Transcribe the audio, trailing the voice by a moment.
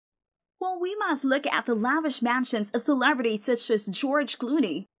While we might look at the lavish mansions of celebrities such as George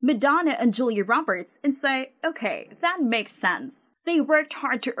Clooney, Madonna, and Julia Roberts and say, okay, that makes sense. They worked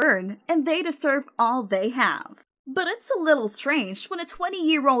hard to earn, and they deserve all they have. But it's a little strange when a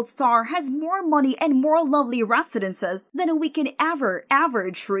 20-year-old star has more money and more lovely residences than we can ever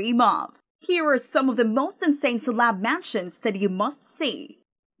dream of. Here are some of the most insane celeb mansions that you must see.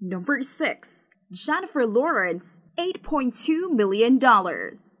 Number 6. Jennifer Lawrence, $8.2 million.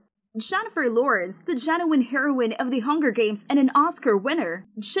 Jennifer Lawrence, the genuine heroine of the Hunger Games and an Oscar winner,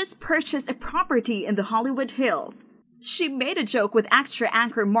 just purchased a property in the Hollywood Hills. She made a joke with Extra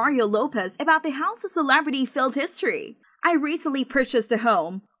anchor Mario Lopez about the house's celebrity-filled history. I recently purchased a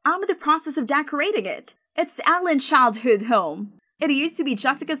home. I'm in the process of decorating it. It's Ellen's childhood home. It used to be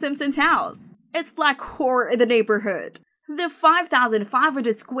Jessica Simpson's house. It's like horror in the neighborhood. The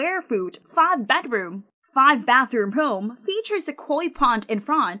 5,500 square foot, 5-bedroom, 5-bathroom home features a koi pond in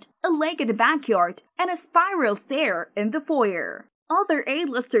front, a lake in the backyard, and a spiral stair in the foyer. Other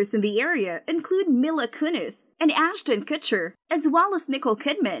A-listers in the area include Mila Kunis and Ashton Kutcher, as well as Nicole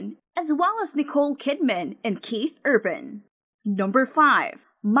Kidman and Keith Urban. Number 5.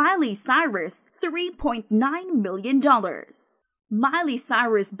 Miley Cyrus, $3.9 million. Miley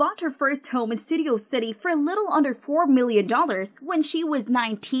Cyrus bought her first home in Studio City for a little under $4 million when she was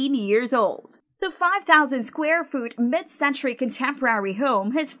 19 years old. The 5,000 square foot mid-century contemporary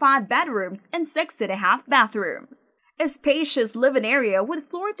home has 5 bedrooms and 6.5 bathrooms. A spacious living area with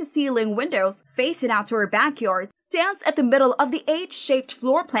floor-to-ceiling windows facing out to her backyard stands at the middle of the H-shaped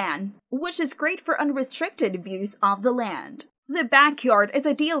floor plan, which is great for unrestricted views of the land. The backyard is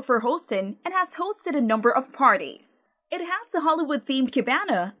ideal for hosting and has hosted a number of parties. It has a Hollywood-themed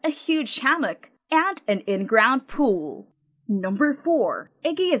cabana, a huge hammock, and an in-ground pool. Number 4.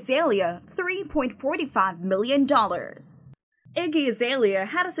 Iggy Azalea, $3.45 million. Iggy Azalea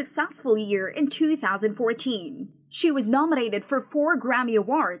had a successful year in 2014. She was nominated for 4 Grammy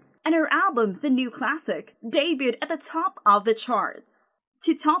Awards, and her album, The New Classic, debuted at the top of the charts.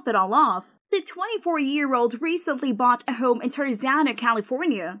 To top it all off, the 24-year-old recently bought a home in Tarzana,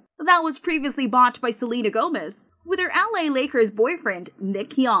 California, that was previously bought by Selena Gomez, with her LA Lakers boyfriend,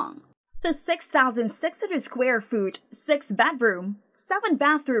 Nick Young. The 6,600 square foot, 6-bedroom,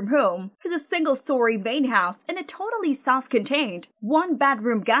 7-bathroom home has a single-story main house and a totally self-contained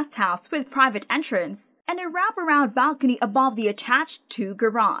 1-bedroom guest house with private entrance and a wraparound balcony above the attached 2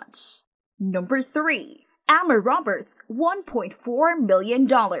 garage. Number 3. Emma Roberts, $1.4 million.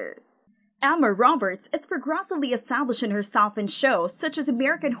 Emma Roberts is progressively establishing herself in shows such as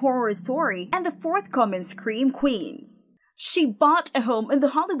American Horror Story and the forthcoming Scream Queens. She bought a home in the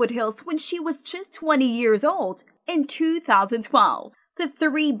Hollywood Hills when she was just 20 years old in 2012. The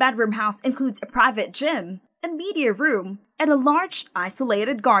 3-bedroom house includes a private gym, a media room, and a large,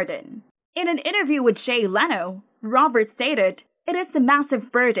 isolated garden. In an interview with Jay Leno, Roberts stated, "It is a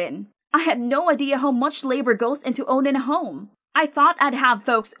massive burden. I had no idea how much labor goes into owning a home. I thought I'd have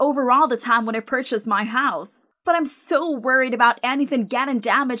folks over all the time when I purchased my house. But I'm so worried about anything getting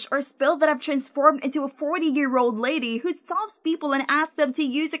damaged or spilled that I've transformed into a 40-year-old lady who stops people and asks them to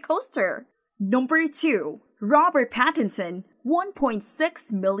use a coaster." Number 2. Robert Pattinson,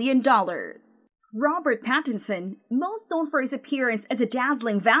 $1.6 million. Robert Pattinson, most known for his appearance as a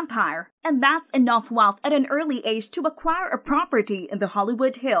dazzling vampire, amassed enough wealth at an early age to acquire a property in the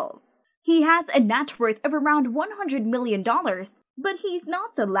Hollywood Hills. He has a net worth of around $100 million, but he's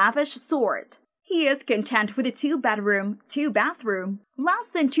not the lavish sort. He is content with a 2-bedroom, 2-bathroom, less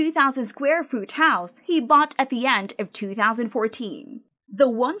than 2,000 square foot house he bought at the end of 2014. The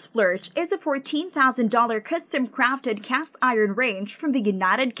one splurge is a $14,000 custom-crafted cast iron range from the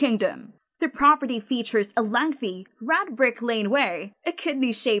United Kingdom. The property features a lengthy, red brick laneway, a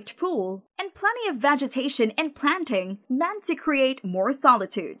kidney-shaped pool, and plenty of vegetation and planting meant to create more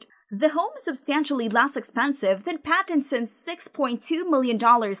solitude. The home is substantially less expensive than Pattinson's $6.2 million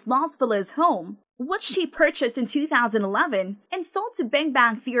Los Feliz home, which he purchased in 2011 and sold to Big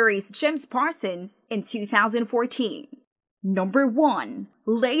Bang Theory's James Parsons in 2014. Number 1.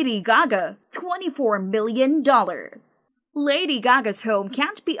 Lady Gaga, $24 million. Lady Gaga's home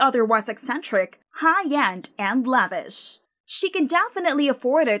can't be otherwise eccentric, high-end, and lavish. She can definitely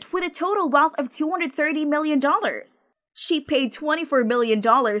afford it with a total wealth of $230 million. She paid $24 million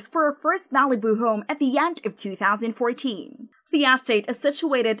for her first Malibu home at the end of 2014. The estate is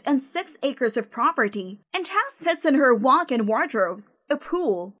situated on 6 acres of property and has sits in her walk-in wardrobes, a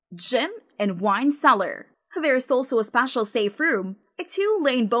pool, gym, and wine cellar. There is also a special safe room, a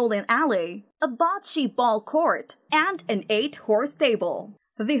 2-lane bowling alley, a bocce ball court, and an 8-horse stable.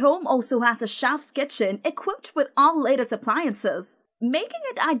 The home also has a chef's kitchen equipped with all latest appliances, making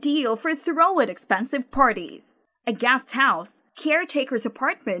it ideal for throw-in expensive parties. A guest house, caretaker's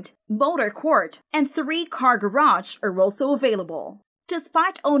apartment, motor court, and 3-car garage are also available.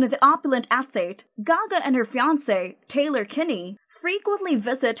 Despite owning the opulent estate, Gaga and her fiancé, Taylor Kinney, frequently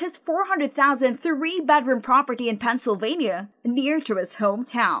visit his 400,000 3-bedroom property in Pennsylvania, near to his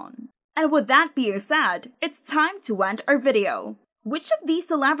hometown. And with that being said, it's time to end our video. Which of these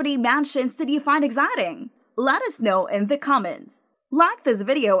celebrity mansions did you find exciting? Let us know in the comments. Like this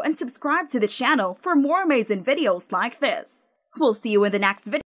video and subscribe to the channel for more amazing videos like this. We'll see you in the next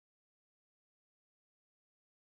video.